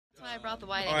I brought the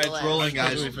wide All angle. right, it's rolling,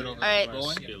 guys. All right.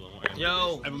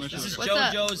 Yo, this is What's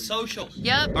up? JoJo's social.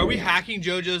 Yep. Are we hacking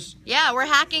JoJo's? Yeah, we're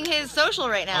hacking his social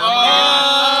right now.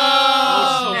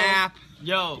 Oh, snap.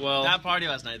 Yo, well, that party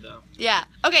last night though. Yeah.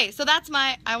 Okay, so that's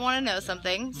I want to know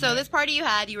something. So this party you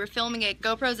had, you were filming it,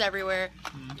 GoPros everywhere.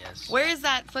 Yes. Where is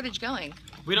that footage going?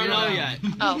 We don't know yet.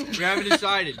 Oh. We haven't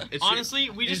decided. It's honestly,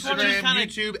 we just Instagram, wanted to kind of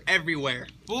YouTube, everywhere.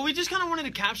 Well, we just kind of wanted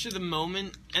to capture the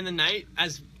moment and the night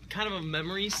as kind of a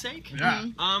memory's sake. Yeah.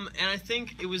 And I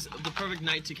think it was the perfect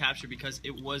night to capture because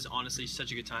it was honestly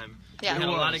such a good time. Yeah. We had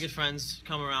a lot of good friends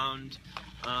come around.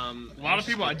 A lot of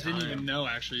people I didn't even know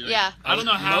actually. Like, Yeah. I don't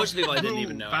know how most people I didn't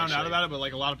even know found out about it, but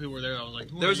like a lot of people were there. I was like,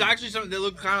 there was actually something that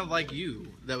looked kind of like you.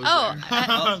 That was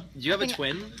Oh. Do you have a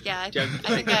twin? Yeah,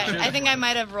 I think I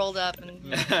might have rolled up. And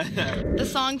the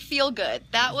song "Feel Good."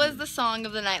 That was the song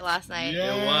of the night last night.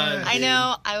 Yeah. It was. I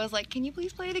know. I was like, "Can you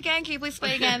please play it again? Can you please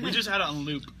play it again?" We just had it on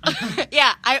loop.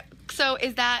 Yeah. So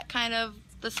is that kind of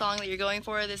the song that you're going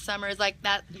for this summer? Is like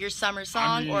that your summer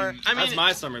song, or That's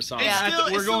my summer song. Yeah.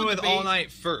 We're going with All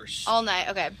Night first. all night?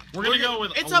 Okay. We're gonna go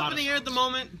with. It's a up lot in the of air at the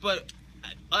moment, but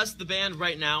us, the band,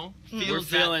 right now, We're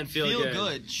feeling feel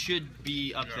good. should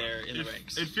be up there in the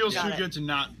ranks. It feels Got too it. good to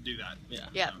not do that. Yeah.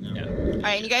 Yeah. All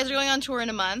right, and you guys are going on tour in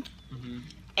a month.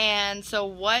 And so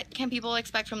what can people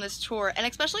expect from this tour? And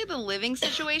especially the living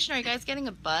situation. Are you guys getting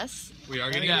a bus? We are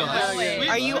getting Yeah. a bus. We-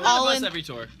 Are you we're on all a bus in- every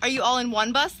tour? Are you all in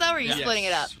one bus though, or are you splitting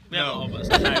it up? We have a No. whole bus.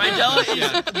 Rydella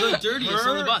is the dirtiest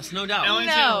on the bus, no doubt.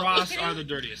 Ellington No. and Ross are the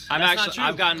dirtiest.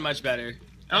 I've gotten much better.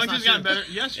 Ellington's not gotten true.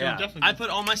 better. Yes, you're Yeah. definitely. I put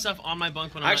all my stuff on my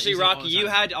bunk when I'm Actually, not using it all Rocky, the you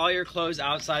time. had all your clothes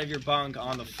outside of your bunk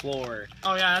on the floor.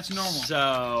 Oh yeah, that's normal.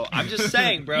 So I'm just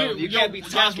saying, bro, you can't be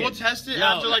Guys, talking. we'll test it Yo.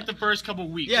 after like the first couple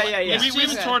weeks. Yeah. We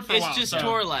haven't toured for a It's while. just so.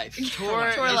 tour life.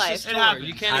 Tour Tour it's life. just It tour. happens.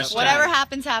 You can't. Hashtag. Whatever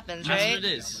happens, happens, That's right? what it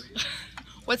is.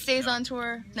 What stays on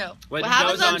tour? No. What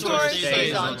happens goes on on tour tour stays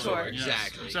stays on on tour. tour.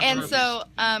 Exactly. Except And for so,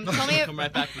 tell me. Come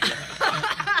right back with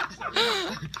that.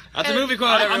 That's a movie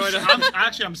quote, everyone.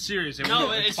 I'm serious.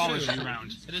 No, it's follows true. you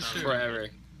around. It is true. Forever.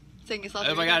 Sing yourself.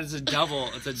 Oh my God, it's a double.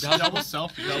 It's a double. Double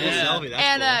selfie. Yeah. Selfie, that's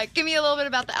And give me a little bit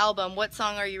about the album. What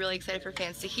song are you really excited for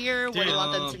fans to hear? What do you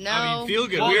want them to know? I mean, feel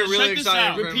good. Well, We are really check this excited.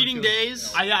 out. for everyone Repeating to-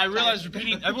 days. I realized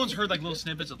repeating. Everyone's heard like little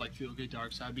snippets of like "Feel Good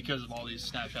Dark Side" because of all these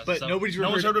Snapchats. and But stuff. nobody's no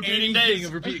one's heard repeating days.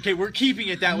 of repeating. Okay, we're keeping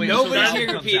it that way. Nobody's until hearing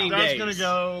that comes repeating out. That's days. gonna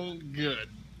go good.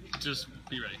 Just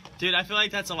be ready. Dude, I feel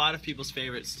like that's a lot of people's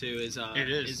favorites too. It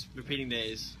is. Repeating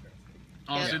days.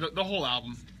 Honestly, the whole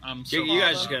album. I'm so. You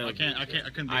guys just gotta. I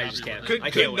couldn't be I happy just with can't. it. Could, I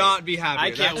can't could wait. not be happier.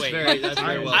 I can't That's wait. That's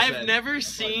very well I've said. never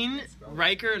seen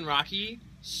Riker and Rocky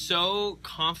so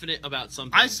confident about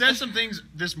something. I said some things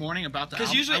this morning about the album.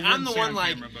 Because usually I I'm the wouldn't say one on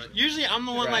like, camera, but- usually I'm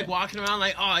the one Right. like walking around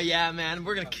like, oh yeah, man,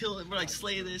 we're gonna kill it, we're like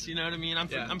slay this, you know what I mean? I'm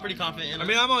Yeah. pretty confident. In I it.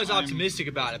 mean, I'm always optimistic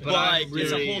about it, but like, I'm really,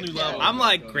 it's a whole new level. I'm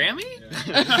like Grammy.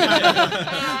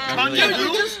 Kanye, Dude, you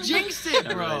who? just jinxed it,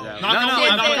 bro. Knock No, on wood,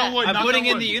 I'm, knock on wood, I'm knock putting on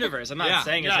in wood. the universe. I'm not Yeah.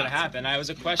 saying it's Yeah. gonna happen. I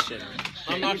was a question.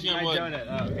 I'm knocking on My wood. donut.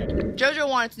 Oh, okay. Jojo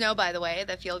wanted to know, by the way,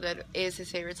 that "Feel Good" is his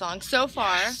favorite song so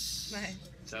far.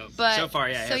 But So far,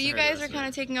 yeah. he so hasn't you heard guys this, are kind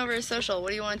of taking over his social. What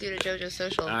do you want to do to Jojo's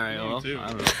social? All right. Well, too.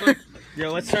 I don't know. Yo,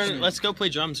 let's go play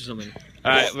drums or something.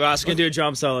 All right, we're also gonna do a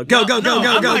drum solo. Go, go, go,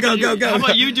 go, go, go, go, go. How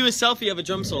about you do a selfie of a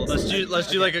drum solo? Let's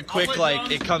do like a quick like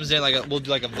it comes in like we'll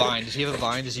do like a vine. Does he have a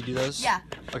vine? Does he do those? Yeah.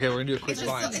 Okay, we're gonna do a quick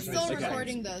vine. It's still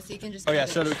recording though, so you can just. Oh yeah,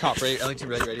 so do we cop. Ready? Ellington,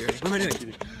 ready. What am I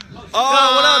doing?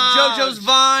 Oh, what up, JoJo's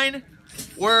Vine?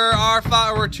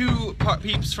 We're two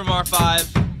peeps from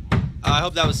R5. I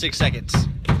hope that was 6 seconds.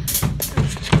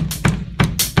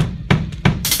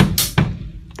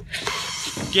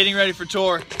 Getting ready for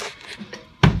tour.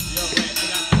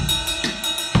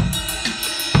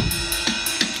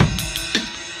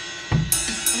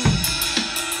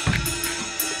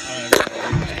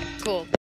 Cool.